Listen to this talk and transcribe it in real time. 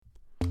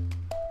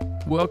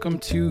Welcome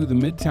to the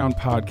Midtown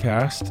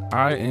Podcast.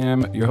 I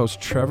am your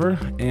host, Trevor,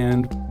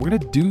 and we're going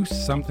to do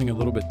something a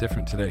little bit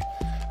different today.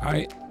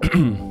 I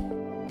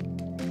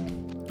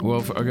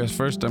guess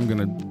first I'm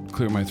going to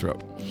clear my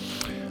throat.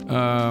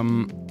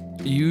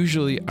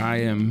 Usually I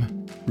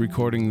am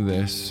recording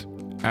this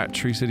at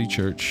Tree City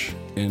Church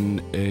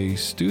in a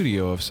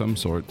studio of some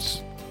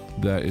sorts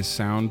that is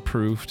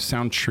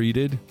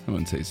sound-treated, I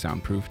wouldn't say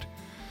sound-proofed,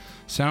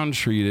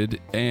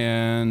 sound-treated,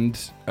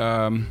 and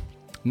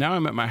now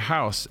I'm at my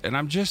house, and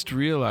I'm just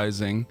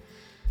realizing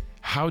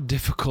how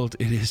difficult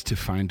it is to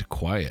find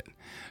quiet.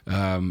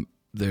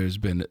 There's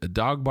been a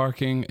dog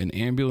barking, an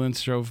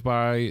ambulance drove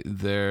by,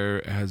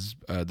 there's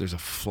a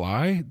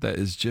fly that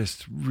is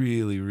just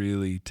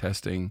really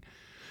testing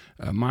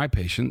my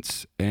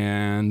patience,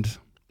 and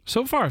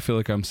so far I feel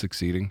like I'm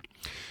succeeding.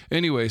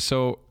 Anyway,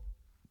 so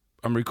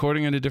I'm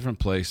recording in a different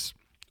place.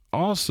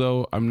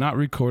 Also, I'm not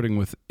recording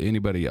with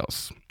anybody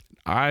else.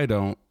 I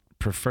don't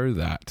prefer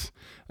that.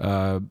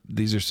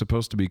 These are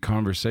supposed to be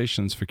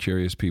conversations for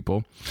curious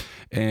people,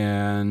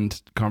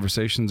 and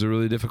conversations are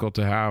really difficult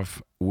to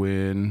have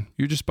when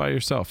you're just by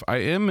yourself. I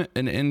am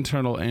an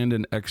internal and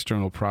an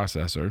external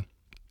processor,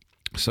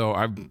 so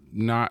I'm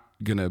not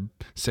gonna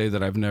say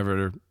that I've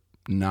never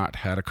not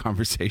had a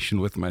conversation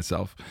with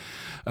myself,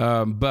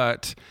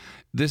 but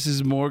this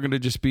is more going to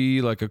just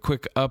be like a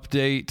quick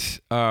update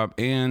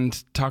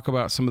and talk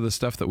about some of the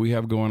stuff that we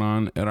have going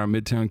on at our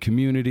Midtown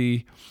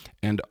community.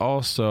 And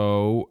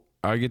also,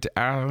 I get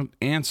to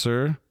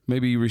answer,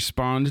 maybe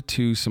respond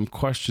to some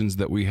questions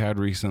that we had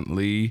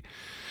recently.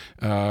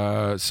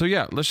 So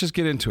yeah, let's just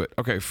get into it.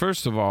 Okay,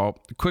 first of all,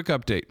 quick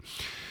update.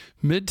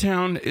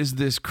 Midtown is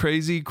this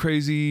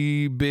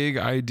crazy big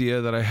idea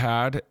that I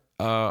had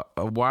a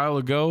while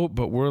ago,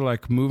 but we're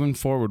like moving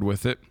forward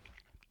with it.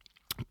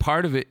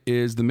 Part of it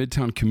is the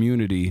Midtown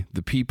community,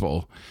 the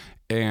people,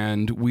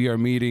 and we are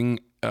meeting.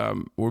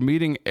 We're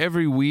meeting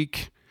every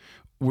week.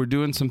 We're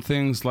doing some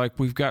things like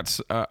we've got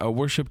a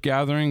worship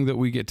gathering that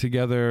we get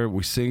together.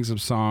 We sing some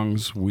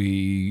songs.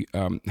 We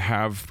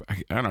have,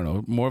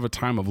 more of a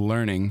time of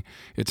learning.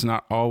 It's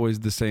not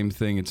always the same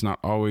thing. It's not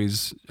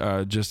always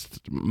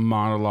just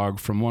monologue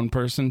from one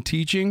person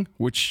teaching,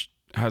 which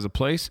has a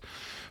place,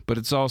 but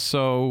it's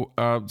also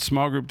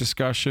small group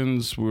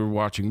discussions. We're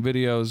watching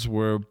videos.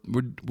 We're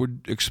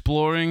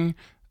exploring.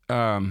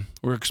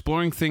 We're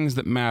exploring things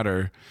that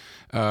matter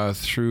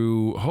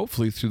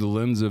hopefully through the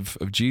lens of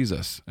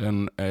Jesus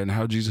and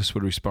how Jesus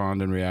would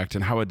respond and react,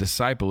 and how a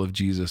disciple of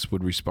Jesus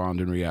would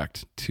respond and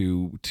react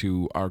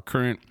to our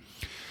current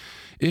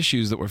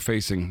issues that we're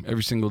facing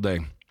every single day.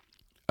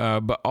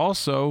 But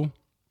also,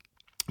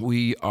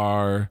 we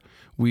also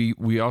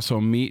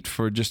meet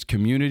for just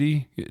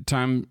community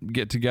time,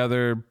 get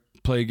together,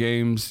 play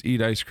games, eat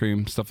ice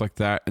cream, stuff like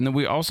that. And then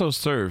we also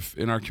serve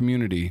in our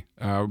community,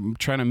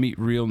 trying to meet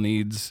real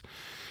needs.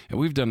 And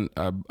we've done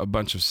a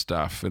bunch of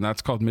stuff, and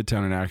that's called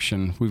Midtown in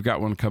Action. We've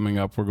got one coming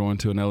up. We're going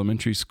to an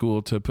elementary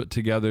school to put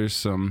together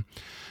some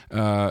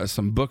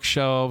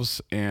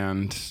bookshelves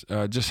and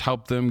just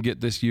help them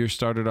get this year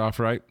started off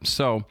right.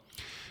 So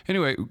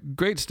anyway,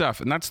 great stuff.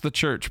 And that's the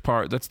church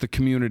part. That's the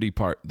community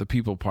part, the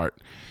people part.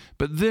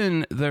 But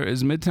then there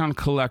is Midtown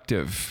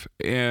Collective,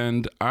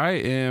 and I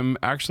am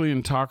actually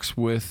in talks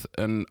with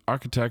an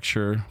architect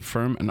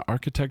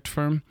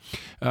firm.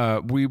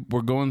 We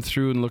were going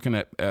through and looking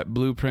at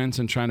blueprints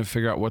and trying to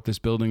figure out what this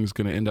building is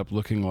going to end up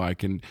looking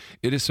like. And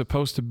it is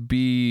supposed to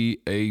be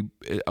a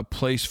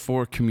place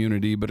for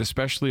community, but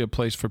especially a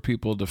place for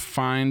people to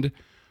find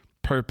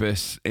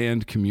purpose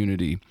and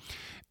community.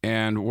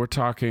 And we're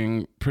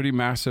talking pretty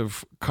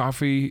massive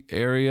coffee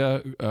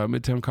area,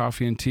 Midtown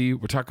Coffee and Tea.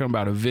 We're talking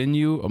about a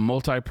venue, a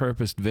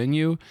multi-purposed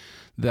venue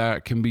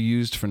that can be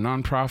used for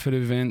nonprofit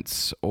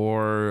events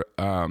or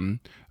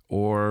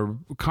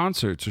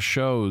concerts or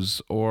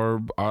shows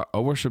or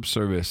a worship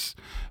service.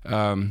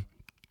 And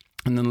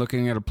then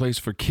looking at a place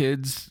for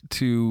kids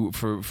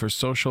for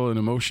social and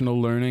emotional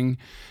learning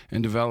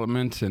and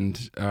development,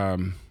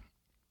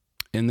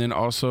 and then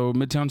also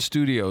Midtown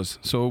Studios.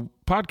 So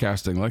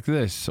podcasting like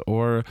this,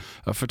 or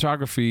a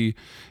photography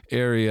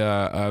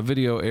area, a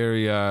video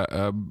area,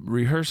 a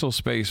rehearsal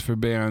space for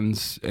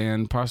bands,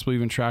 and possibly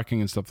even tracking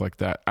and stuff like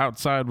that.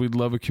 Outside, we'd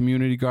love a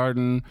community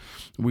garden.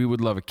 We would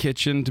love a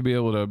kitchen to be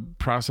able to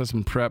process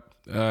and prep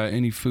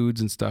any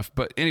foods and stuff.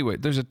 But anyway,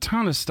 there's a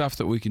ton of stuff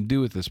that we can do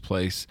with this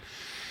place.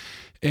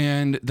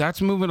 And that's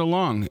moving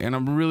along, and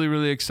I'm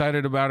really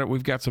excited about it.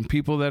 We've got some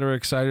people that are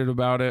excited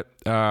about it.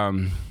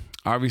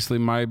 Obviously,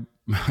 my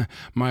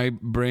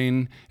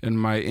brain and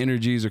my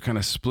energies are kind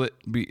of split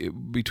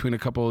between a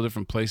couple of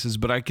different places,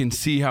 but I can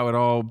see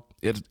how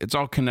it's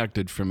all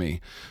connected for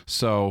me.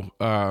 So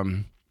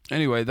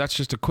anyway, that's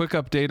just a quick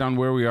update on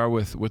where we are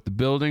with the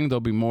building.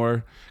 There'll be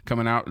more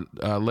coming out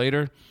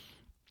later.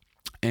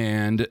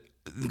 And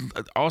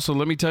also,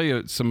 let me tell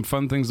you some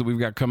fun things that we've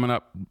got coming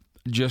up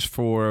just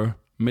for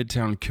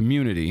Midtown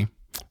community,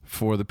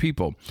 for the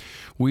people.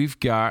 We've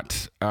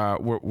got,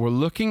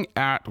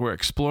 we're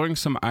exploring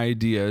some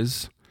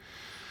ideas.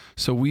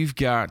 So we've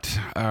got,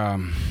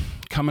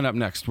 coming up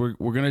next, we're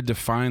going to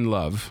define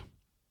love.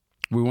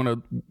 We want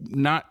to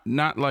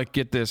not like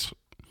get this,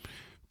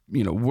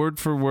 word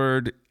for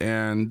word,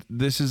 and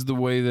this is the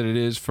way that it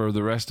is for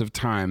the rest of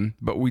time.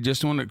 But we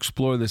just want to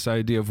explore this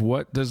idea of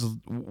what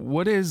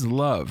is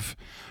love?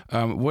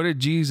 What did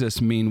Jesus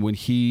mean when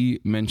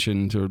he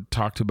mentioned or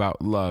talked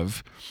about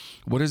love?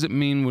 What does it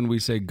mean when we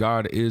say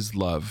God is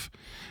love?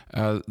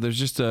 There's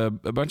just a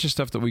bunch of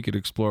stuff that we could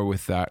explore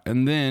with that.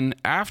 And then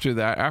after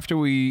that, after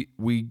we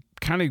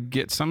kind of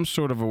get some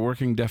sort of a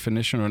working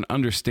definition or an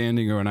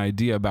understanding or an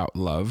idea about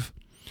love,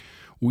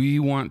 we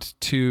want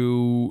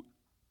to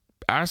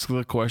ask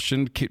the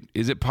question,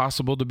 is it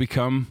possible to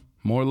become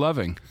more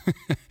loving?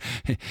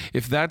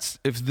 If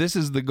this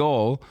is the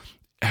goal,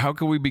 how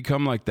can we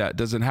become like that?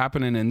 Does it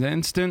happen in an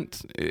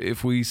instant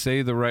if we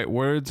say the right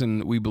words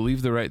and we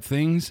believe the right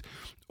things?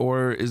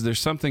 Or is there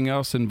something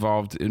else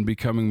involved in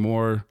becoming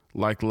more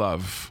like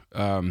love?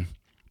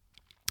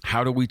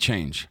 How do we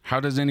change? How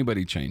does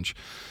anybody change?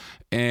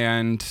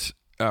 And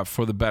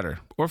for the better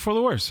or for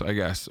the worse, I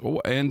guess.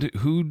 And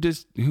who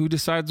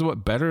decides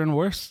what better and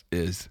worse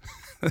is?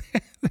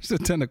 There's a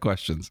ton of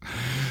questions.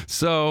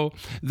 So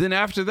then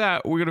after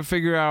that, we're going to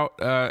figure out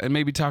and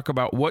maybe talk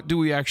about what do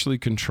we actually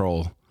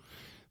control.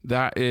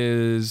 That's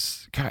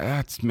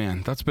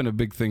been a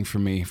big thing for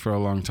me for a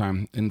long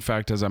time. In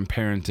fact, as I'm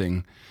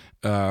parenting,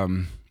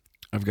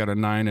 I've got a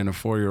 9 and a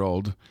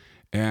 4-year-old.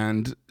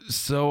 And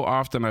so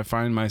often I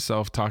find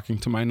myself talking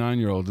to my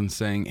 9-year-old and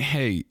saying,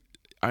 hey,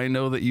 I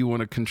know that you want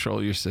to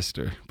control your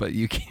sister, but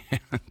you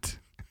can't.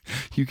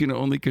 You can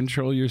only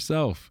control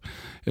yourself.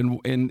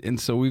 And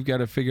so we've got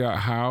to figure out,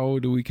 how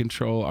do we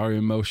control our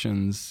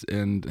emotions,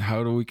 and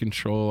how do we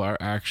control our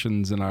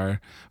actions and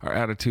our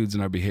attitudes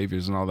and our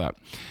behaviors and all that,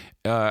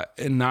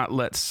 and not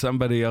let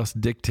somebody else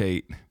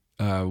dictate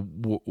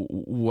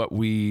what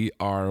we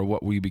are,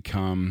 what we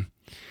become.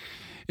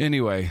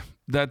 Anyway,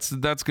 that's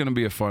going to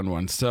be a fun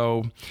one.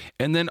 So,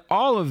 and then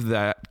all of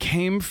that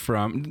came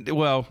from,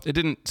 well, it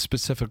didn't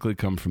specifically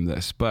come from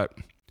this, but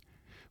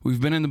we've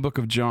been in the book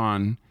of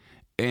John,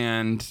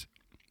 and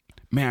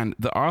man,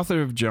 the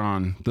author of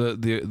John,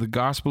 the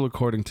gospel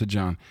according to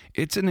John,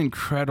 it's an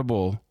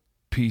incredible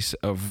piece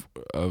of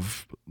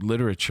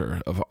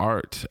literature, of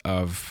art,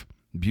 of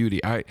beauty.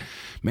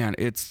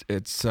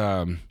 It's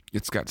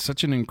got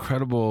such an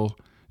incredible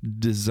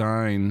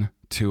design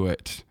to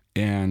it.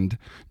 And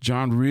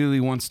John really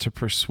wants to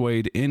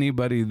persuade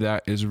anybody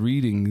that is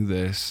reading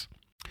this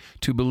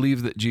to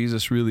believe that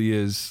Jesus really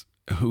is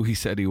who he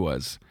said he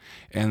was,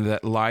 and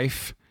that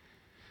life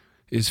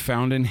is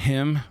found in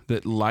him,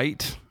 that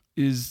light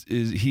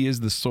he is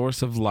the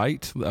source of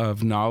light,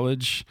 of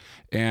knowledge.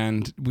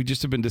 And we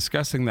just have been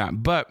discussing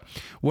that. But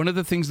one of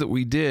the things that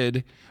we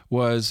did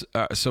was,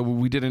 so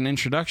we did an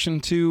introduction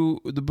to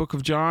the book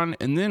of John,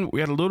 and then we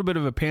had a little bit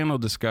of a panel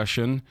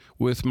discussion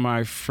with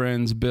my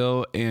friends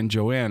Bill and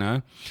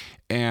Joanna,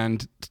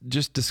 and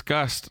just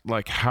discussed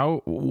like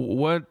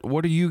what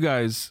are you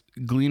guys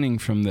gleaning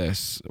from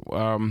this?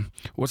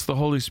 What's the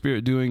Holy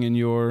Spirit doing in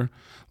your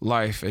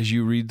life as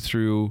you read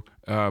through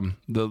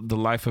the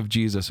life of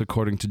Jesus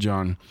according to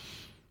John?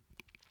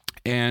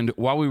 And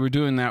while we were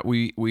doing that,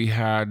 we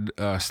had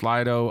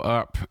Slido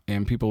up,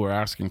 and people were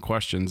asking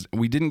questions.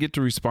 We didn't get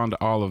to respond to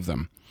all of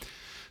them,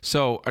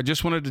 so I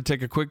just wanted to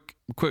take a quick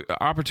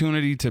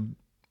opportunity to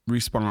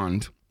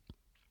respond.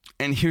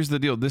 And here's the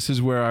deal. This is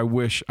where I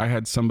wish I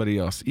had somebody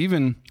else.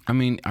 I'm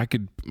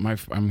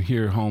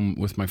here home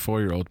with my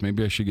 4-year-old.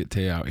 Maybe I should get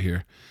Tay out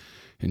here,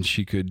 and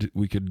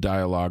we could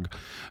dialogue.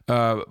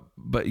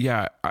 But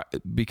yeah,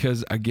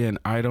 because again,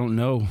 I don't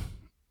know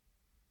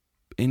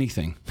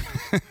anything.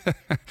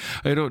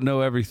 I don't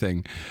know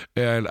everything.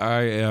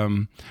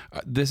 And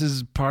this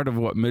is part of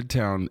what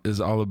Midtown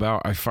is all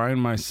about. I find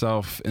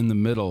myself in the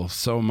middle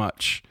so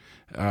much,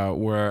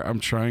 where I'm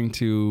trying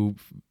to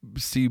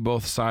see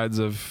both sides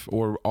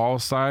or all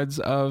sides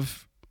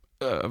of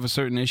a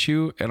certain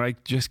issue, and I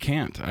just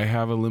can't. I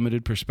have a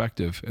limited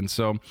perspective. And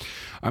so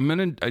I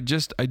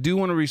do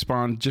want to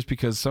respond, just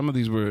because some of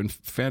these were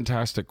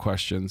fantastic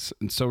questions.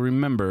 And so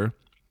remember,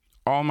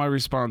 all my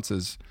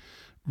responses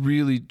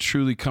really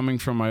truly coming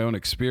from my own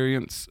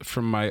experience,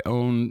 from my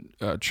own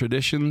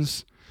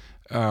traditions.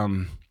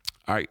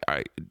 I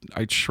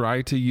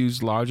try to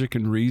use logic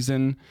and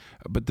reason,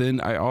 but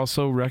then I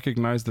also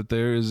recognize that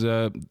there's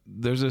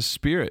a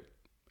spirit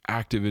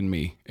active in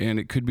me, and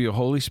it could be a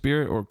Holy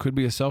Spirit or it could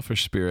be a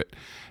selfish spirit.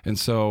 And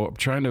so I'm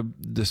trying to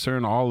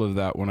discern all of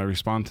that when I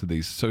respond to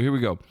these. So here we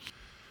go.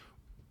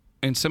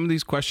 And some of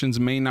these questions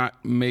may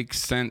not make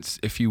sense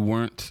if you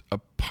weren't a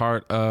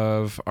part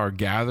of our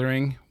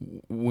gathering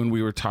when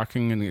we were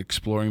talking and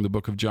exploring the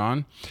book of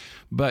John.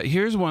 But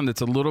here's one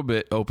that's a little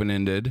bit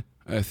open-ended,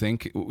 I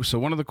think. So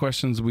one of the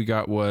questions we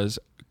got was,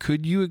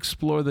 could you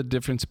explore the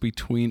difference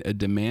between a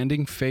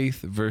demanding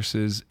faith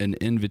versus an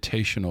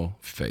invitational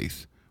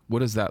faith? What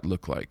does that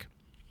look like?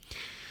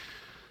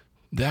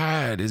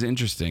 That is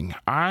interesting.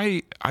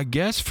 I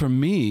guess for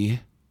me,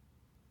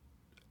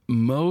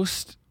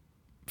 most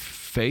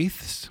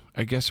faiths,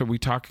 I guess, are we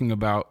talking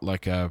about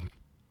like a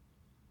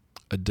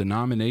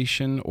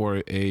denomination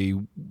or a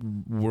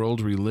world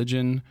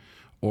religion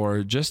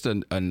or just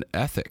an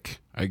ethic,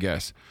 I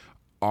guess.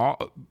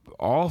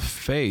 All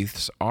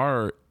faiths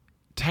are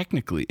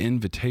technically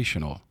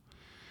invitational.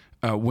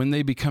 When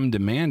they become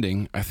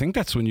demanding, I think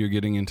that's when you're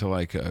getting into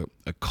like a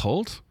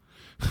cult,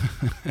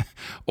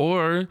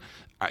 or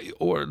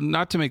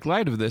not to make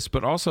light of this,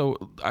 but also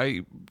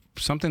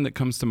something that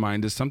comes to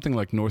mind is something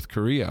like North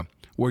Korea,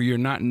 where you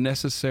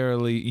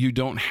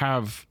don't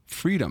have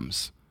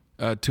freedoms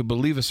to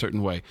believe a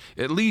certain way,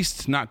 at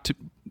least not to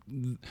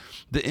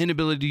the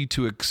inability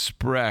to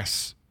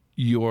express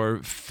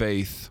your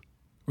faith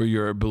or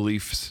your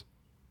beliefs,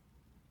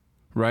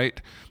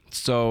 right?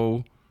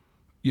 So,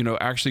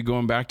 actually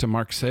going back to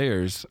Mark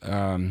Sayers,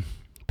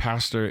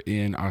 pastor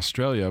in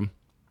Australia,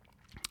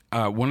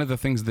 one of the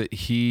things that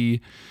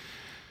he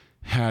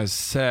has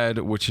said,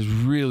 which has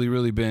really,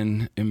 really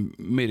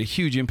made a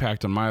huge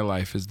impact on my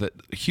life, is that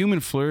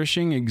human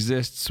flourishing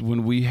exists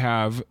when we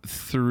have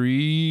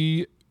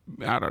three,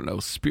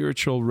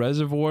 spiritual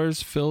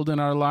reservoirs filled in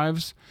our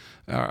lives.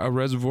 A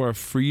reservoir of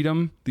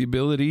freedom, the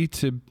ability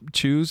to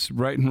choose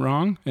right and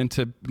wrong and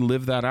to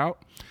live that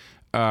out.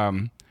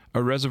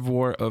 A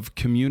reservoir of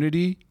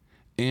community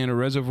and a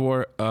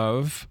reservoir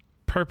of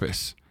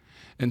purpose.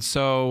 And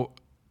so,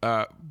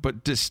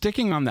 but just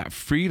sticking on that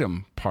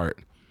freedom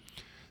part,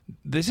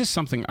 this is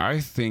something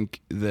I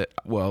think that,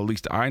 well, at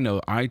least I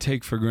know I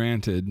take for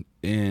granted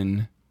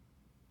in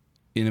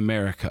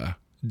America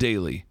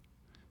daily.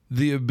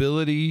 The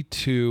ability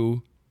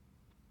to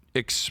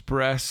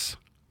express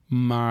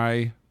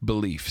my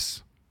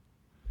beliefs.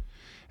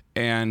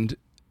 And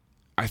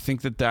I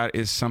think that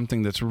is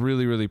something that's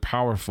really, really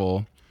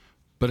powerful,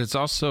 but it's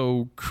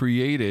also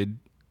created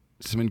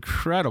some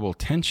incredible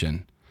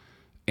tension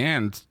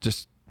and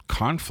just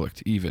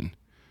conflict even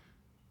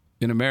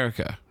in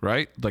America,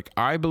 right? Like,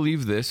 I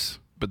believe this,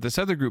 but this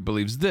other group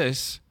believes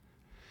this,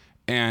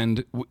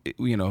 and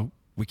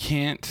we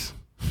can't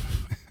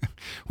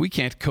we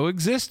can't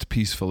coexist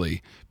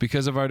peacefully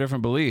because of our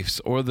different beliefs,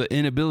 or the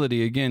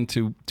inability again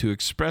to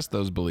express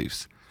those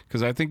beliefs.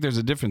 Because I think there's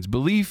a difference.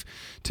 Belief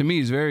to me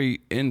is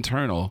very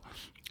internal,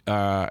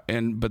 but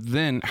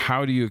then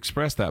how do you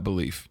express that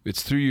belief?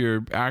 It's through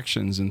your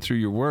actions and through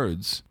your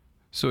words.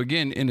 So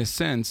again, in a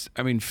sense,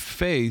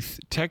 faith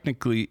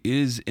technically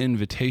is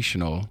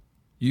invitational.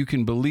 You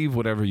can believe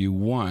whatever you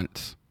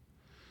want.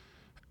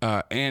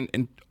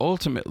 And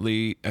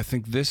ultimately, I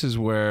think this is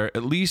where,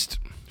 at least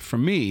for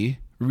me,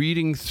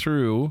 reading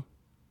through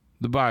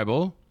the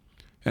Bible,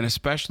 and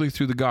especially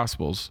through the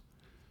Gospels,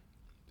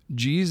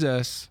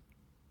 the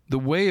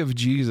way of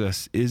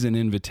Jesus is an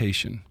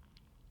invitation.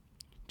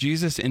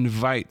 Jesus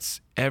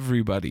invites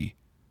everybody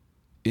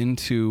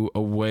into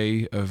a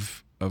way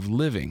of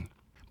living,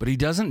 but he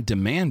doesn't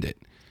demand it.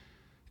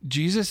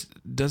 Jesus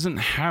doesn't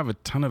have a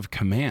ton of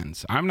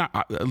commands.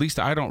 At least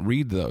I don't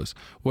read those.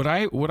 What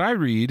I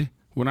read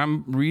when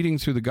I'm reading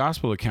through the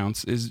gospel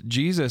accounts is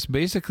Jesus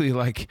basically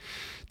like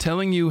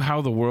telling you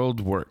how the world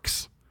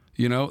works.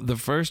 The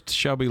first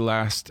shall be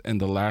last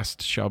and the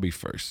last shall be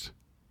first.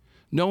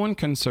 No one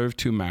can serve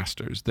two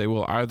masters. They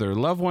will either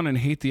love one and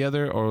hate the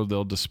other, or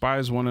they'll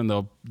despise one and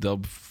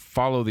they'll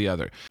follow the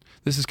other.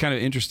 This is kind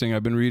of interesting.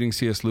 I've been reading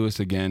C.S. Lewis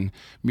again,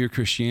 Mere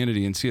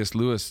Christianity, and C.S.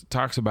 Lewis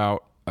talks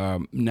about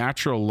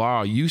natural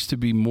law used to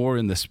be more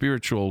in the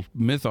spiritual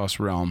mythos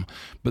realm,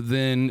 but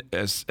then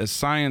as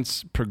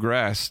science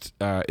progressed,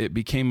 it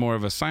became more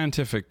of a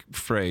scientific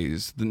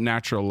phrase, the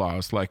natural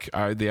laws, like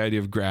the idea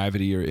of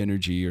gravity or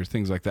energy or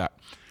things like that.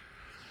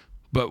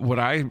 But what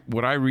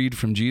I read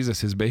from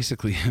Jesus is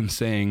basically him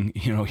saying,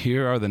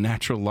 here are the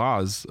natural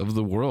laws of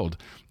the world.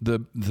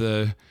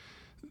 The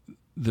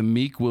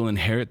meek will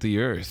inherit the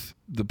earth.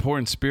 The poor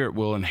in spirit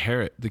will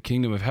inherit the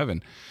kingdom of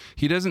heaven.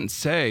 He doesn't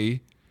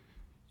say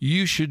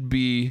you should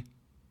be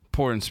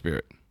poor in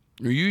spirit,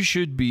 or you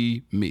should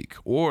be meek,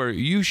 or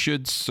you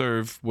should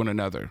serve one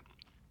another.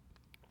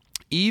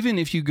 Even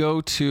if you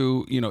go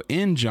to,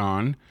 in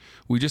John,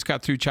 we just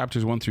got through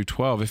chapters 1 through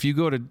 12. If you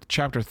go to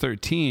chapter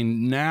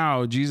 13,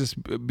 now Jesus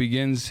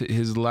begins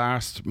his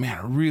last,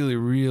 really,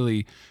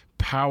 really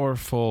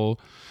powerful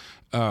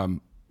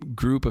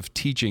group of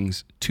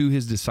teachings to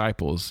his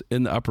disciples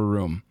in the upper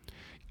room.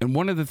 And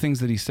one of the things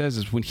that he says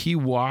is when he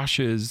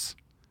washes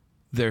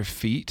their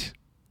feet,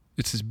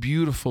 it's this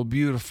beautiful,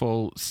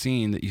 beautiful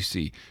scene that you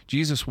see.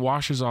 Jesus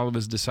washes all of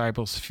his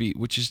disciples' feet,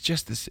 which is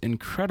just this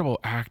incredible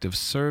act of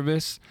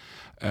service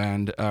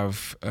and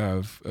of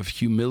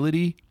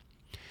humility.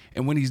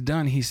 And when he's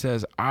done, he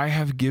says, I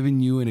have given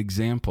you an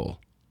example.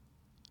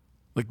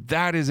 Like,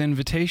 that is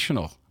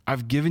invitational.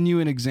 I've given you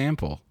an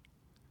example.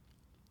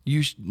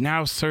 You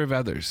now serve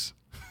others.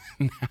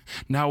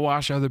 Now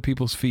wash other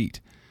people's feet.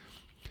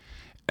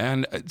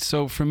 And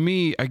so for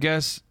me, I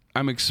guess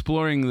I'm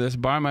exploring this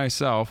by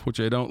myself, which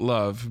I don't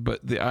love,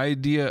 but the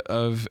idea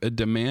of a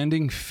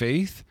demanding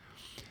faith,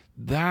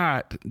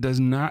 that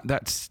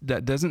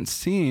doesn't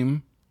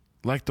seem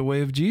like the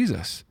way of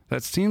Jesus.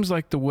 That seems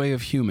like the way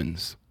of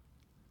humans.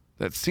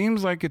 That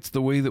seems like it's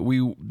the way that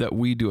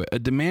we do it. A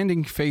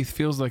demanding faith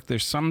feels like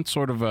there's some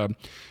sort of a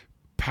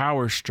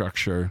power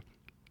structure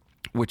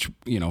which,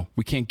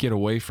 we can't get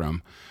away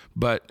from,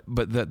 but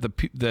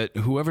that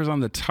whoever's on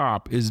the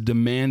top is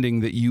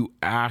demanding that you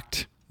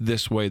act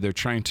this way. They're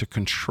trying to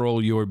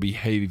control your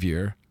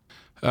behavior.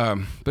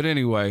 But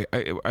anyway,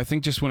 I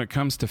think just when it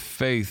comes to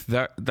faith,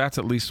 that's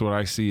at least what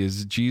I see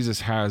is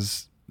Jesus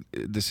has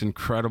this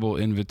incredible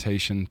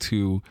invitation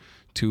to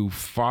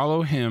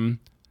follow him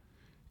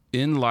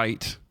in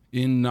light,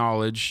 in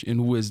knowledge,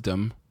 in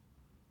wisdom,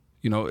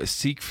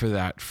 seek for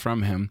that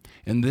from him.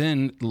 And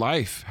then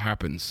life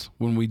happens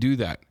when we do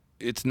that.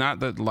 It's not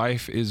that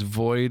life is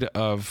void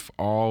of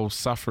all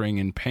suffering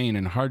and pain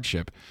and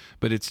hardship,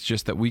 but it's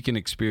just that we can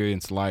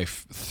experience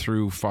life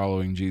through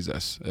following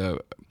Jesus,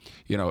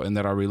 and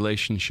that our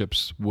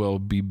relationships will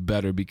be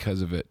better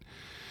because of it.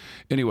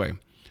 Anyway,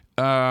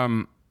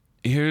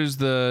 here's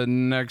the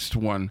next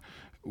one.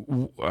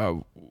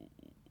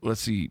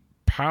 Let's see.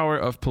 Power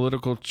of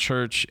political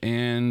church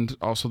and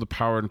also the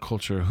power and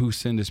culture. Who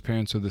sinned, his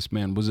parents or this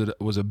man?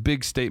 Was a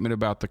big statement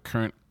about the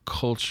current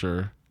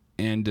culture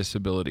and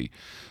disability.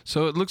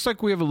 So it looks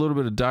like we have a little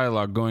bit of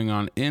dialogue going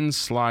on in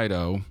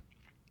Slido.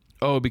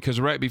 Oh, because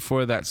right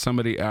before that,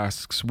 somebody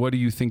asks, what do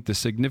you think the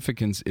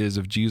significance is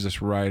of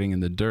Jesus riding in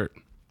the dirt?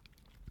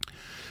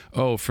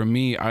 Oh, for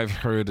me, I've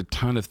heard a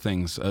ton of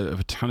things,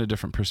 a ton of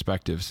different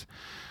perspectives.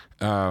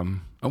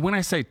 And when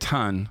I say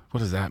ton,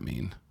 what does that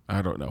mean?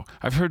 I don't know.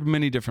 I've heard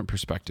many different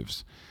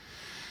perspectives.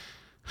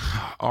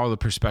 All the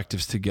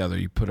perspectives together,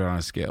 you put it on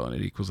a scale and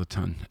it equals a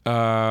ton.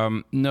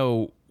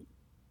 No,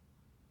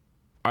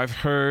 I've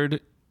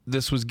heard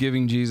this was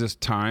giving Jesus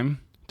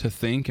time to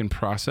think and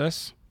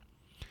process.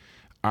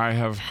 I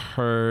have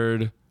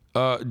heard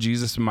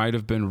Jesus might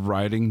have been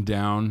writing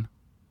down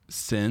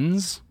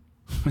sins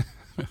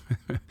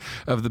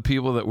of the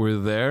people that were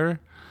there.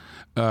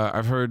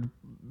 I've heard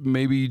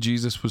maybe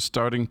Jesus was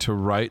starting to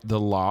write the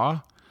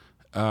law.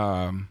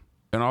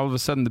 And all of a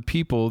sudden the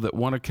people that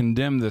want to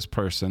condemn this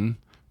person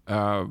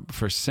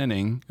for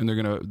sinning, and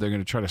they're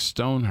gonna try to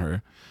stone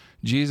her,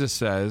 Jesus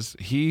says,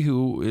 he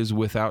who is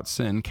without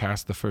sin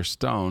cast the first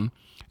stone.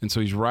 And so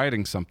he's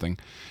writing something.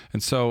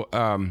 And so,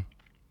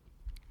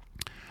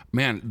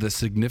 man, the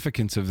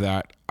significance of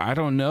that, I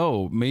don't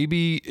know.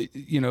 Maybe,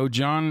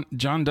 John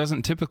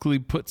doesn't typically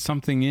put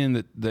something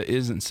in that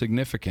isn't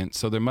significant.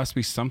 So there must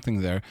be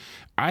something there.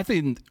 I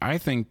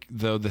think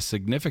though, the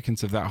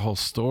significance of that whole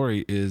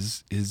story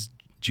is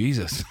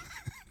Jesus,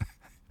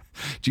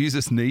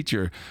 Jesus'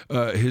 nature,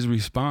 his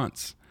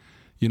response.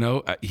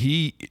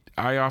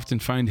 I often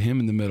find him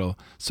in the middle.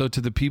 So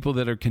to the people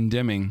that are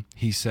condemning,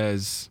 he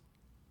says,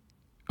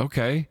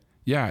 okay,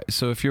 yeah,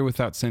 so if you're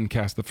without sin,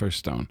 cast the first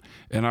stone.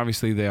 And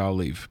obviously they all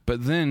leave.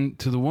 But then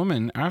to the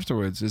woman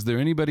afterwards, is there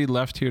anybody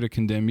left here to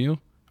condemn you?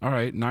 All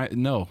right,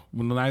 no,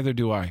 well, neither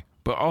do I.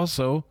 But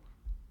also,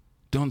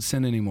 don't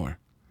sin anymore.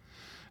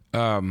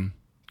 Go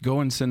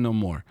and sin no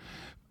more.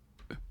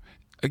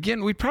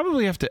 Again, we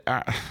probably have to,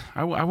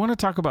 I want to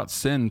talk about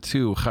sin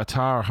too,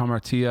 chata or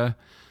hamartia.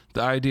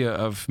 The idea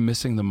of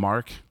missing the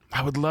mark.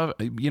 I would love,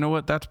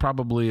 that's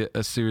probably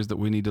a series that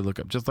we need to look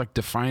up, just like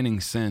defining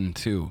sin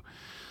too.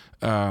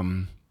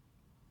 Anyway,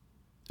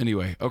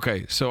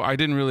 okay. So I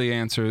didn't really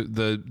answer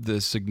the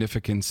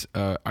significance.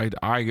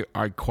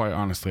 I quite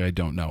honestly, I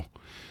don't know.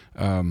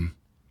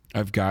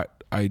 I've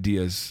got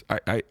ideas.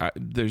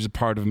 There's a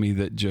part of me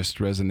that just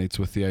resonates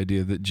with the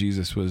idea that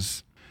Jesus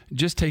was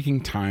just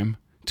taking time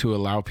to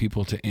allow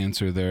people to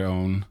answer their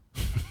own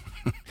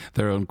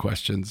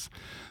questions.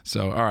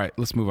 So, all right,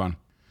 let's move on.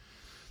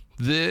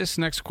 This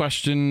next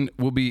question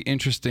will be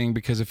interesting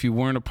because if you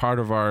weren't a part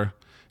of our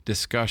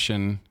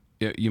discussion,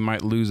 you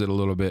might lose it a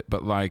little bit.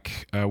 But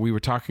we were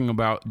talking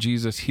about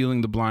Jesus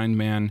healing the blind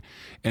man.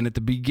 And at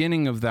the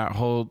beginning of that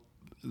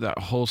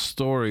whole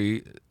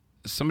story,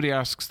 somebody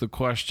asks the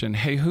question,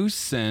 hey, who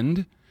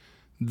sinned,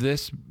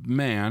 this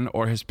man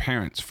or his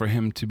parents, for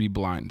him to be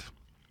blind?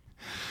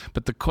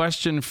 But the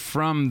question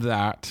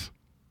that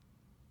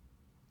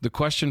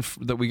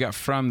we got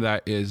from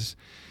that is,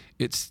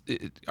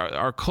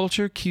 our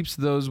culture keeps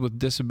those with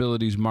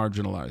disabilities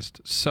marginalized.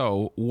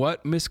 So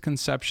what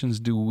misconceptions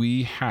do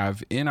we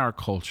have in our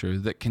culture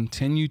that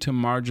continue to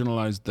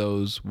marginalize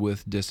those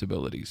with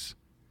disabilities?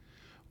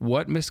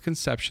 What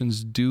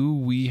misconceptions do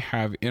we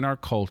have in our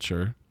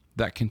culture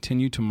that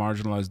continue to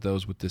marginalize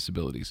those with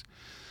disabilities?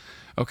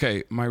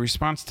 Okay, my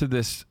response to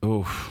this,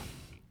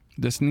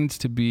 this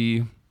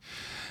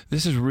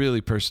is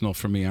really personal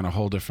for me on a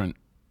whole different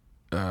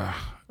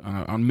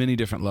on many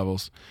different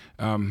levels.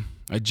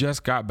 I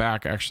just got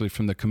back actually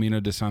from the Camino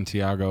de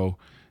Santiago,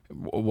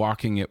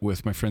 walking it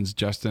with my friends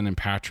Justin and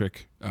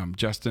Patrick.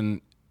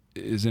 Justin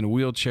is in a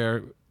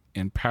wheelchair,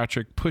 and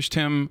Patrick pushed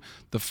him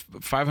the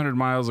 500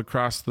 miles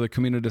across the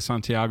Camino de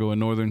Santiago in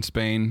northern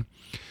Spain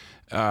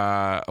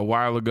a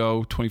while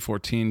ago,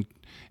 2014,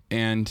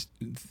 and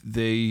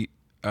they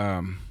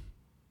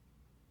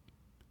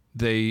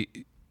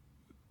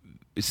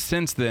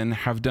since then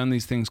have done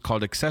these things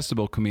called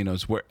accessible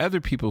caminos, where other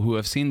people who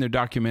have seen their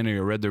documentary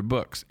or read their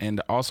books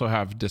and also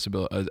have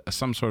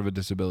some sort of a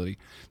disability,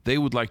 they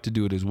would like to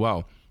do it as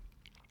well.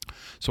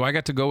 So I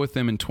got to go with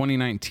them in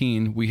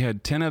 2019. We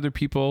had 10 other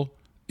people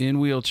in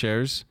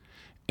wheelchairs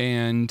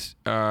and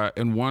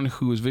one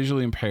who was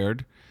visually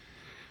impaired.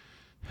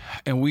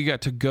 And we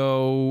got to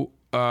go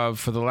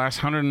for the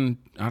last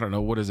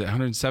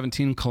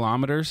 117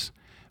 kilometers,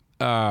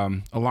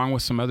 along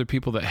with some other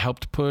people that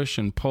helped push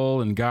and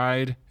pull and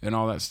guide and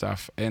all that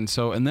stuff. And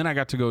then I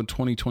got to go in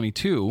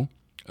 2022,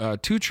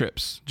 2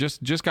 trips,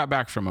 just got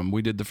back from them.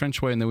 We did the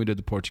French way and then we did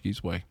the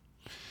Portuguese way.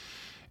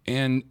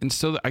 And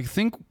so I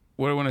think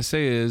what I want to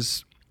say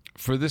is,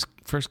 for this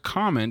first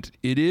comment,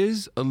 it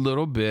is a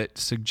little bit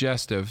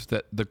suggestive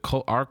that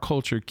our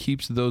culture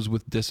keeps those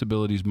with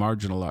disabilities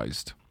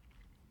marginalized.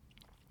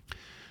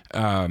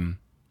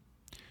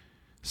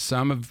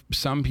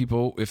 Some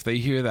people, if they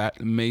hear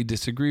that, may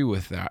disagree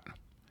with that.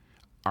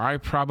 I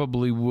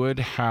probably would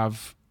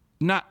have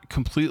not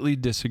completely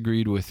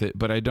disagreed with it,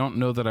 but I don't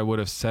know that I would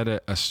have said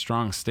a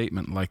strong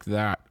statement like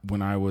that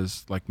when I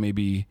was like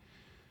maybe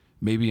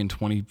in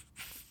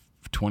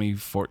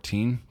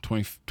 2014,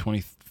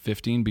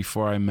 2015,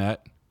 before I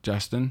met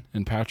Justin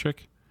and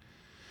Patrick.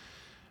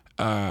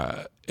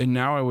 And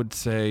now I would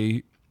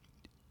say,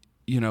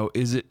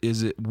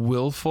 is it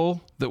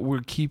willful that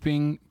we're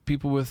keeping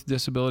people with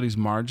disabilities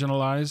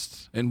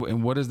marginalized?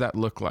 And what does that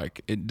look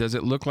like? Does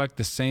it look like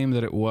the same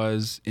that it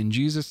was in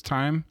Jesus'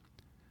 time?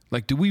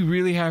 Like, do we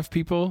really have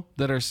people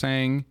that are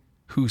saying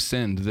who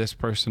sinned, this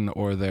person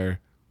or their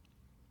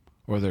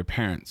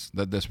parents,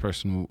 that this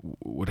person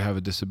would have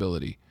a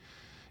disability?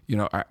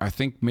 I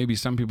think maybe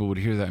some people would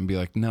hear that and be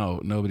like, no,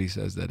 nobody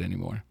says that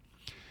anymore.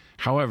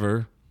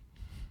 However,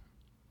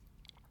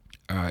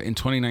 in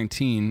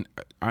 2019,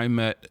 I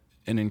met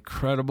an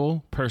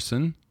incredible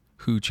person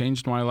who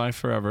changed my life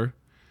forever,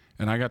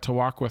 and I got to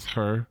walk with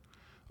her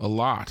a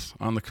lot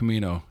on the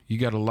Camino. You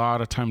got a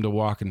lot of time to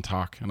walk and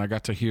talk, and I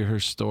got to hear her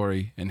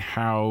story and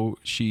how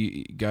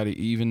she got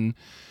even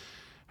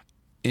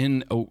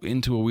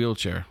into a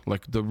wheelchair,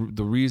 like the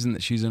reason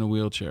that she's in a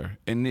wheelchair.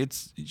 And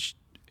it's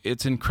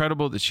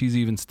incredible that she's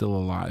even still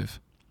alive,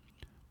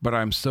 but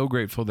I'm so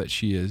grateful that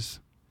she is.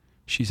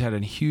 She's had a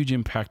huge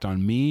impact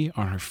on me,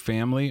 on her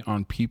family,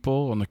 on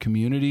people, on the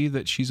community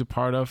that she's a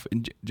part of,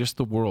 and just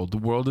the world. The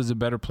world is a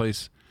better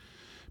place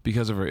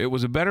because of her. It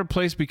was a better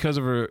place because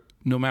of her,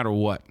 no matter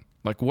what.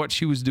 Like, what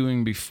she was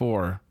doing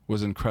before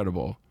was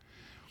incredible.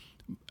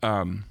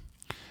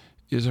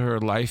 Is her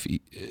life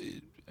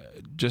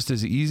just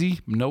as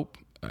easy? Nope.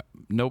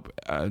 No.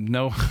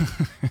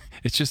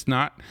 It's just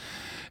not.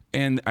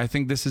 And I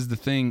think this is the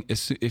thing,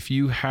 is if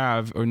you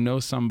have or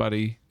know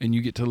somebody and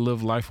you get to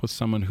live life with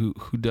someone who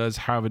does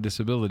have a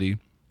disability,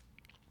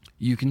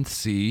 you can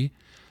see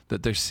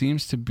that there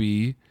seems to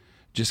be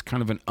just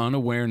kind of an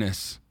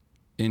unawareness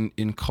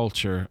in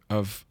culture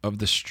of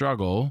the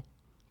struggle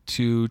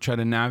to try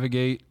to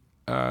navigate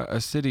a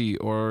city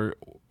or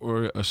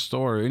a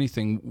store or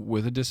anything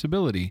with a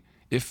disability.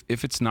 If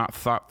it's not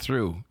thought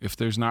through, if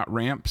there's not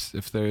ramps,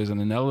 if there isn't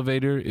an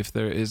elevator, if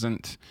there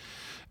isn't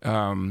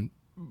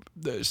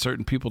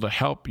certain people to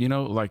help,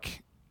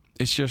 like,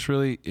 it's just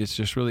really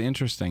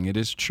interesting. It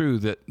is true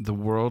that the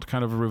world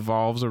kind of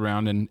revolves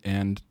around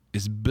and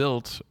is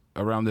built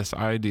around this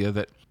idea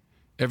that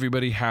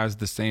everybody has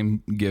the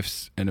same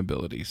gifts and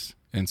abilities.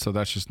 And so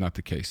that's just not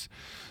the case.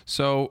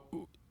 So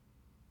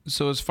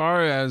as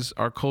far as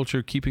our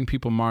culture keeping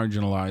people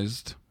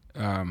marginalized,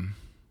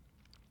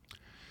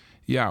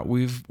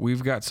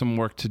 we've got some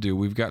work to do.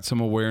 We've got some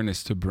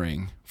awareness to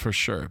bring, for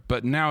sure.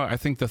 But now I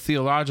think the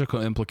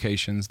theological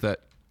implications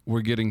that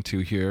we're getting to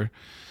here,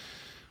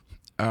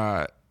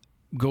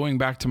 going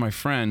back to my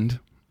friend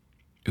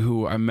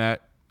who I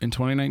met in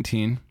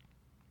 2019,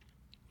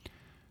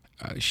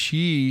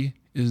 she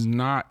is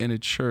not in a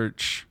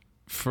church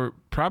for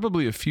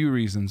probably a few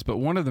reasons, but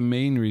one of the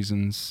main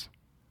reasons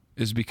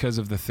is because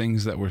of the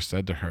things that were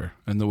said to her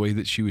and the way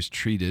that she was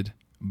treated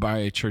by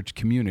a church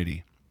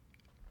community.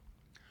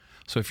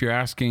 So if you're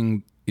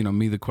asking,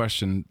 me the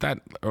question that,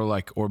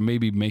 or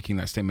maybe making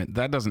that statement,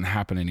 that doesn't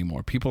happen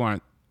anymore.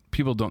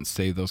 People don't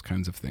say those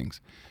kinds of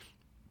things.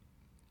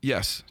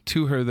 Yes,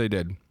 to her they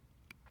did.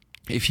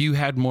 If you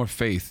had more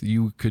faith,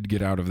 you could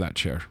get out of that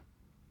chair.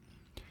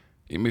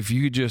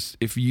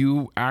 If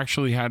you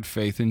actually had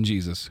faith in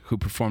Jesus, who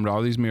performed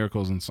all these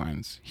miracles and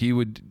signs,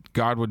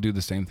 God would do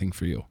the same thing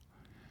for you.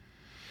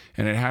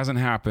 And it hasn't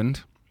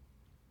happened.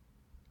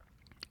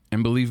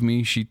 And believe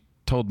me, she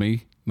told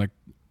me, like,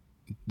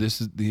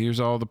 here's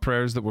all the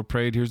prayers that were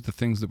prayed. Here's the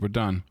things that were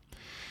done.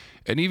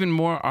 And even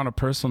more on a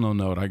personal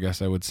note, I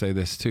guess I would say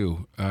this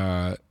too.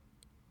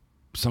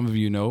 Some of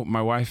you know,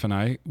 my wife and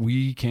I,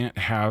 we can't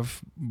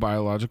have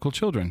biological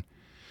children.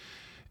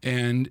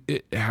 And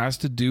it has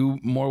to do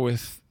more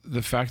with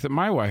the fact that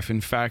my wife, in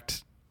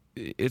fact,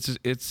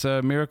 it's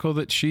a miracle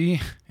that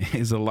she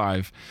is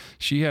alive.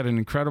 She had an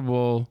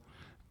incredible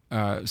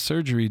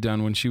surgery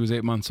done when she was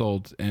 8 months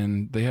old,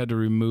 and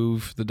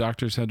the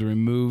doctors had to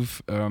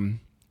remove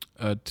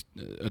a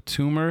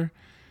tumor,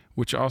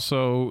 which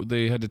also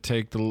they had to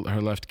take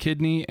her left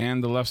kidney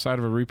and the left side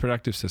of her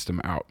reproductive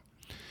system out.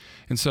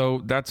 And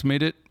so that's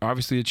made it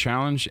obviously a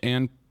challenge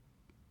and,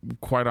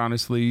 quite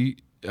honestly,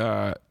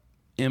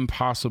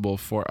 impossible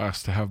for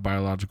us to have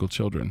biological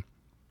children.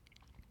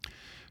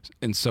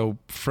 And so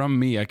from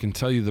me, I can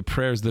tell you the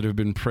prayers that have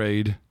been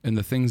prayed and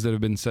the things that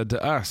have been said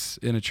to us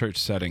in a church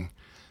setting,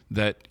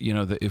 that,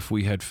 that if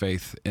we had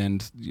faith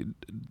and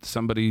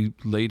somebody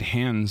laid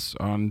hands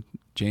on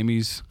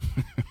Jamie's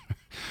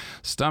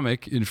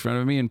stomach in front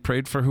of me and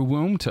prayed for her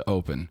womb to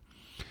open.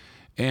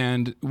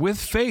 And with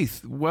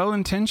faith,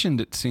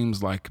 well-intentioned it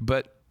seems like,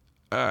 but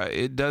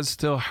it does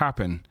still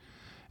happen.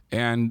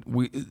 And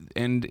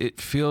it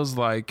feels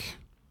like,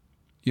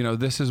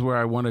 this is where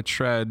I want to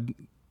tread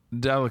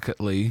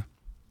delicately.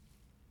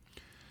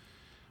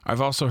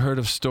 I've also heard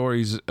of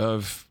stories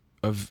of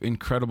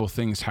incredible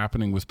things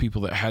happening with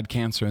people that had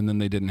cancer and then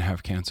they didn't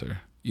have cancer,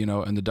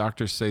 and the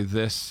doctors say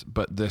this,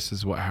 but this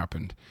is what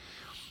happened.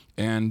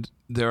 And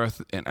there are,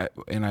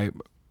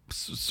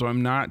 so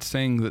I'm not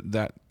saying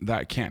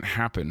that can't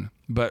happen,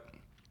 but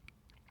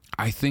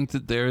I think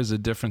that there is a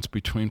difference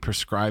between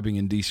prescribing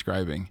and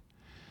describing.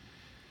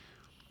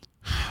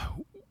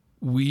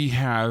 We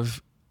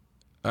have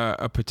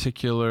a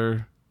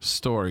particular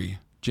story,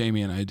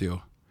 Jamie and I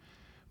do,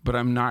 but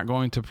I'm not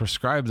going to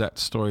prescribe that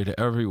story to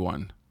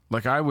everyone.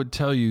 Like, I would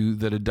tell you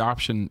that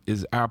adoption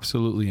is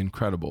absolutely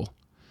incredible.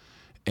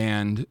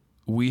 And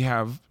we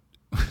have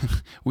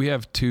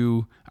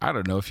two, I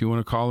don't know if you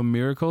want to call them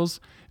miracles.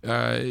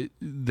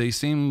 They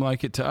seem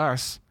like it to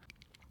us.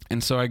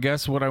 And so I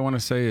guess what I want to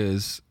say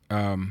is,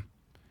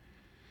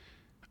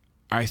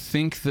 I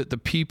think that the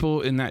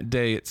people in that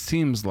day, it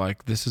seems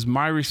like, this is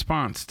my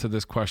response to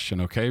this question,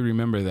 okay?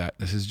 Remember that.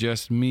 This is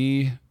just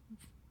me,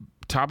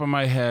 top of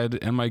my head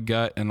and my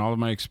gut and all of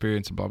my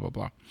experience, blah, blah,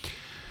 blah.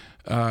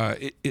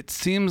 It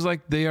seems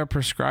like they are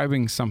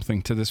prescribing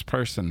something to this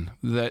person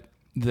that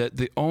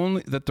the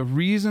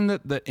reason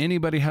that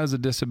anybody has a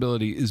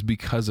disability is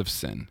because of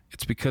sin.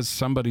 It's because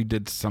somebody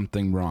did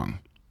something wrong,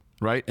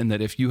 right? And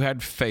that if you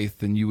had faith,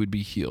 then you would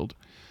be healed.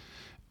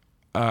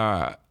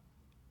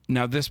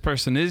 Now this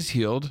person is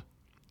healed,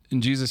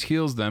 and Jesus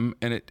heals them,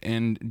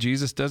 and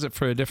Jesus does it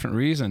for a different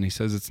reason. He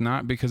says it's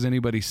not because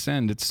anybody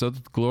sinned; it's so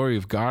that the glory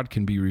of God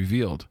can be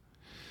revealed.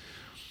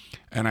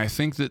 And I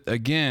think that,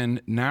 again,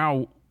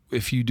 now,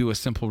 if you do a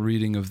simple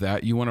reading of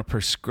that, you want to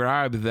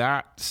prescribe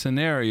that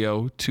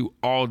scenario to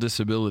all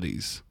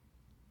disabilities,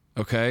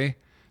 okay?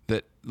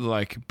 That,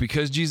 like,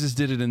 because Jesus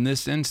did it in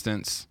this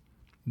instance,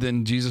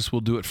 then Jesus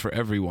will do it for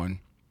everyone.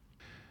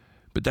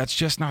 But that's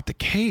just not the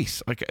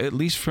case. Like, at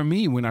least for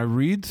me, when I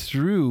read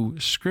through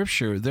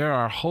scripture, there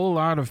are a whole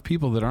lot of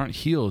people that aren't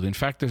healed. In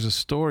fact, there's a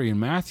story in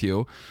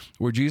Matthew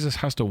where Jesus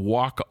has to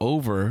walk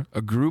over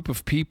a group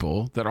of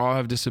people that all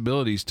have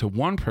disabilities to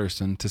one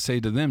person to say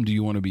to them, do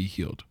you want to be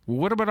healed? Well,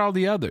 what about all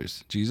the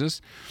others, Jesus?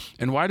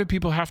 And why do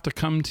people have to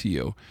come to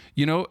you?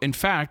 In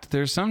fact,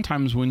 there's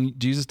sometimes when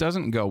Jesus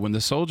doesn't go, when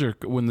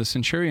the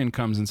centurion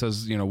comes and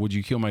says, would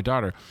you heal my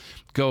daughter?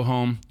 Go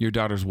home, your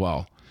daughter's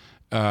well.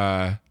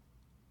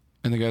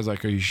 And the guy's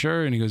like, are you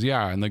sure? And he goes,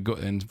 yeah.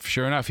 And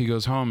sure enough, he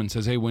goes home and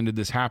says, hey, when did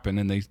this happen?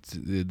 And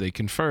they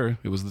confer.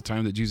 It was the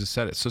time that Jesus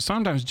said it. So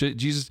sometimes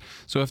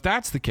so if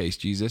that's the case,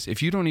 Jesus,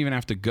 if you don't even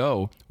have to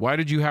go, why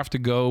did you have to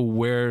go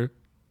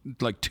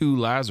to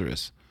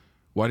Lazarus?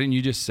 Why didn't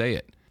you just say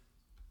it?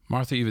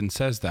 Martha even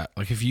says that.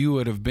 Like, if you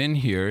would have been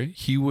here,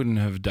 he wouldn't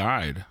have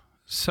died.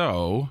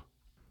 So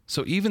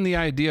even the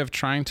idea of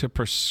trying to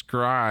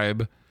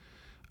prescribe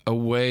a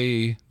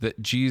way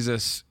that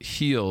Jesus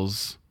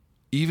heals,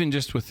 even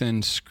just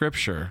within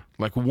scripture,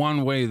 like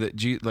one way that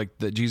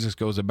that Jesus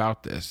goes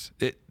about this,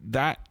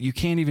 that you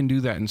can't even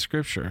do that in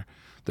scripture.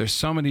 There's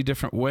so many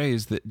different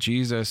ways that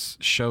Jesus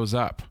shows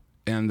up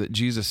and that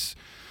Jesus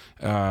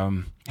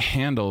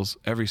handles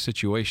every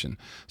situation.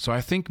 So I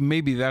think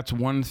maybe that's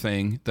one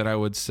thing that I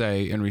would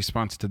say in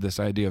response to this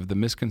idea of the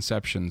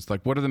misconceptions.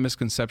 Like, what are the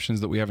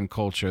misconceptions that we have in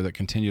culture that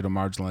continue to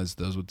marginalize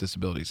those with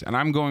disabilities? And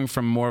I'm going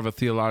from more of a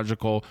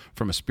theological,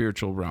 from a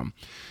spiritual realm.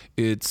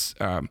 It's,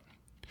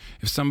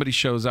 if somebody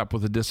shows up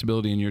with a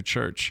disability in your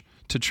church,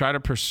 to try to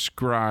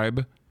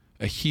prescribe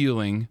a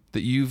healing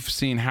that you've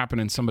seen happen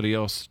in somebody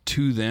else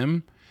to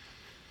them,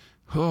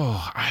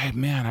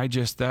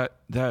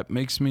 that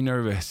makes me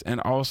nervous.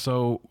 And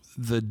also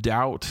the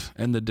doubt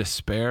and the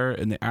despair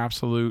and the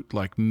absolute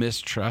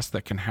mistrust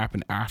that can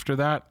happen after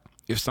that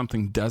if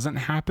something doesn't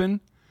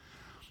happen.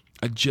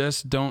 I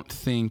just don't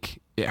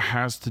think it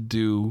has to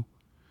do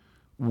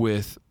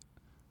with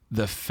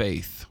the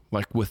faith,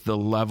 with the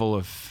level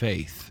of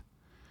faith.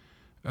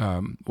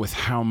 With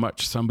how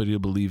much somebody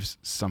believes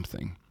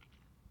something.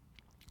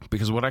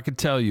 Because what I could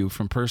tell you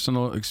from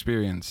personal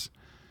experience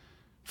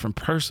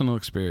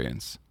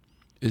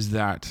is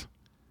that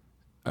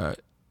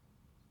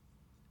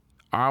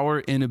our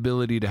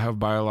inability to have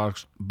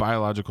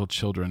biological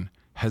children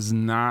has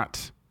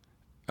not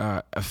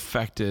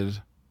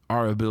affected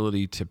our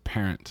ability to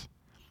parent,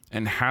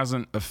 and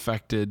hasn't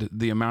affected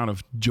the amount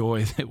of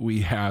joy that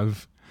we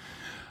have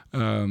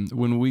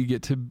when we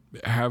get to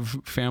have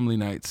family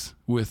nights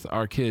with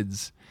our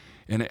kids,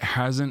 and it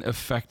hasn't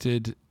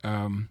affected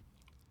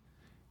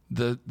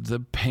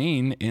the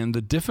pain and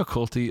the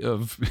difficulty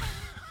of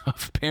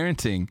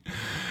parenting.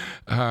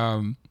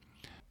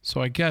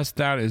 So I guess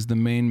that is the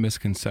main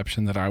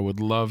misconception that I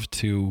would love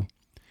to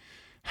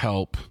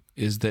help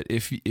is that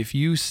if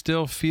you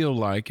still feel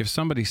like, if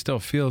somebody still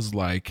feels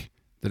like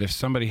that if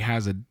somebody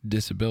has a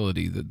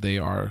disability that they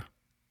are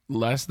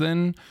less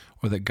than,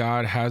 or that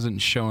God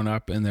hasn't shown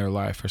up in their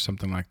life or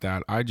something like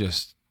that, I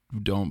just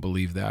don't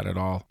believe that at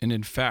all. And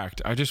in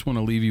fact, I just want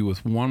to leave you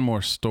with one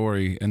more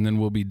story and then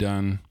we'll be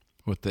done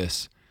with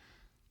this.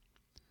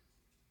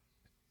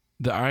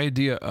 The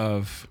idea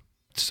of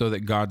so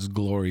that God's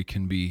glory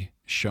can be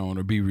shown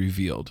or be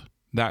revealed.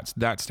 That's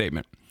that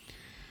statement.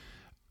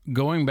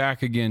 Going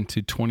back again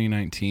to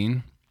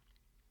 2019,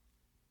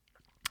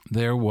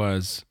 there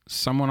was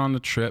someone on the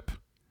trip,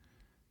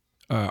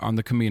 on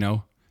the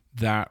Camino,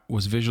 that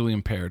was visually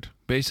impaired,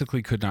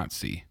 basically could not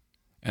see,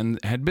 and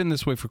had been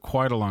this way for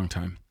quite a long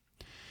time.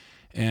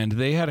 And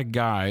they had a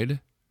guide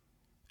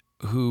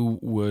who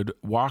would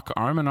walk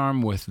arm in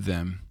arm with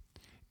them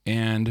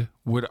and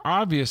would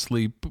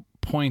obviously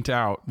point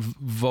out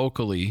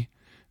vocally,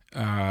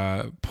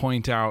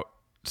 point out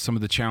some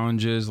of the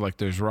challenges, like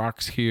there's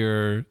rocks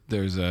here,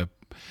 there's a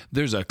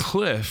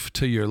cliff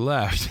to your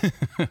left,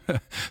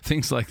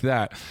 things like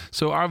that.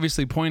 So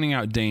obviously pointing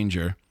out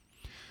danger.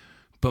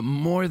 But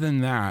more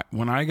than that,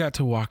 when I got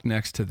to walk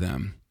next to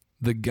them,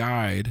 the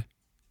guide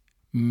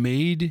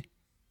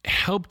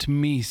helped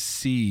me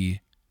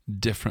see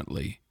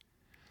differently,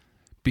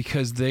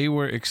 because they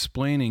were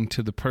explaining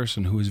to the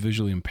person who was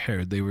visually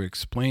impaired, they were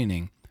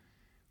explaining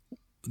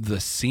the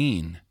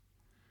scene.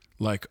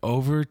 Like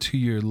over to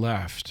your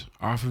left,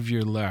 off of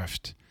your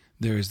left,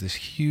 there is this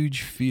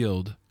huge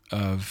field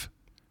of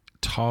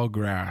tall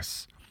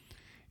grass,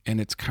 and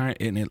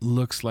it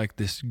looks like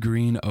this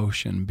green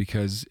ocean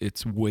because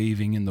it's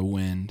waving in the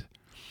wind.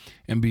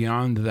 And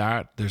beyond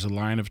that, there's a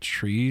line of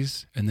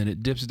trees, and then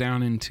it dips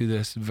down into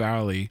this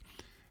valley,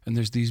 and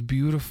there's these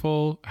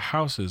beautiful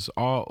houses,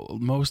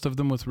 most of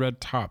them with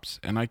red tops.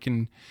 And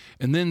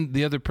then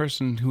the other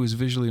person who was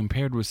visually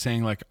impaired was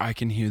saying, like, I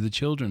can hear the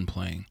children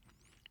playing.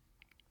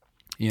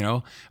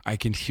 I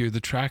can hear the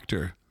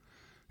tractor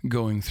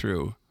going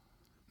through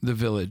the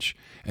village.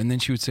 And then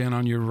she would say, and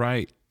on your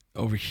right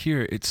over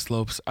here, it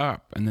slopes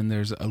up. And then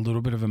there's a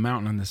little bit of a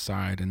mountain on the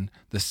side, and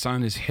the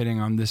sun is hitting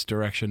on this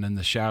direction and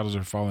the shadows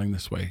are falling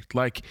this way.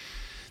 Like,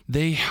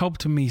 they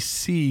helped me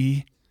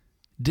see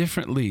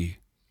differently.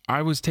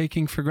 I was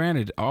taking for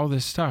granted all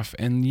this stuff.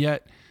 And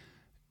yet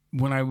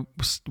when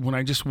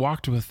I just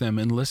walked with them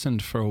and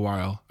listened for a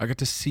while, I got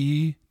to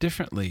see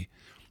differently.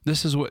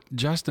 This is what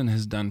Justin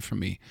has done for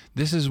me.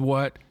 This is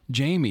what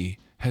Jamie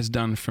has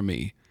done for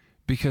me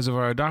because of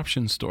our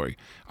adoption story.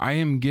 I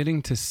am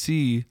getting to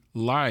see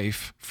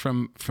life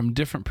from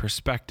different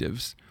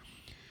perspectives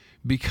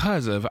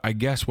because of, I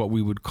guess, what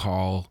we would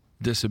call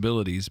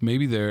disabilities.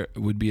 Maybe there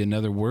would be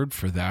another word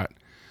for that,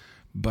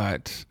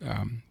 but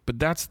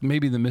that's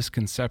maybe the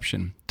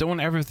misconception. Don't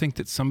ever think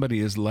that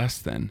somebody is less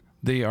than.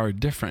 They are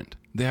different.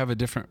 They have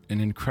an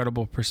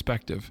incredible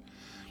perspective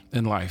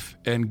in life,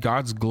 and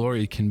God's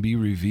glory can be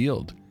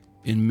revealed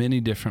in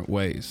many different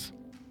ways.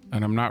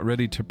 And I'm not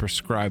ready to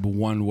prescribe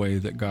one way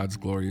that God's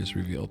glory is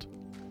revealed.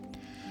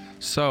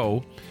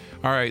 So,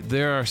 all right,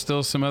 there are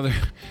still some other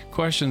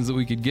questions that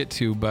we could get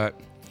to, but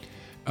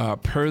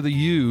per the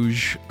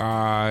usual,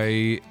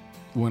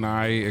 when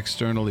I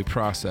externally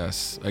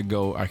process, I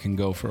can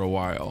go for a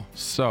while.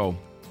 So,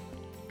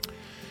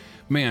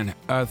 man,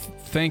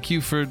 thank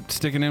you for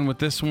sticking in with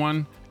this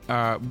one.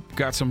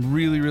 Got some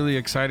really, really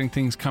exciting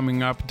things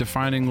coming up.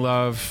 Defining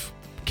love.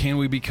 Can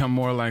we become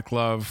more like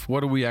love? What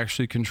do we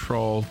actually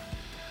control?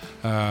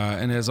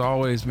 And as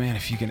always, man,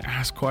 if you can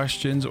ask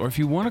questions, or if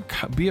you want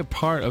to be a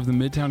part of the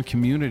Midtown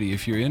community,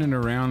 if you're in and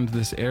around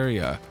this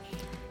area,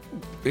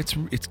 it's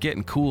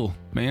getting cool,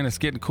 man. It's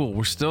getting cool.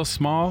 We're still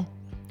small,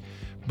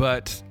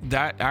 but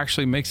that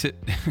actually makes it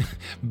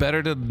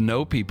better to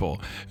know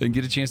people and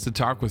get a chance to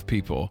talk with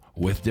people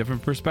with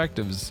different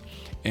perspectives.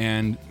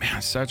 And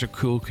man, such a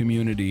cool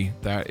community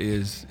that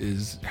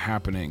is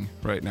happening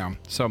right now.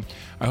 So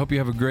I hope you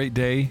have a great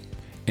day,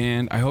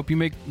 and I hope you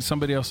make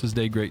somebody else's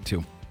day great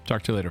too.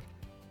 Talk to you later.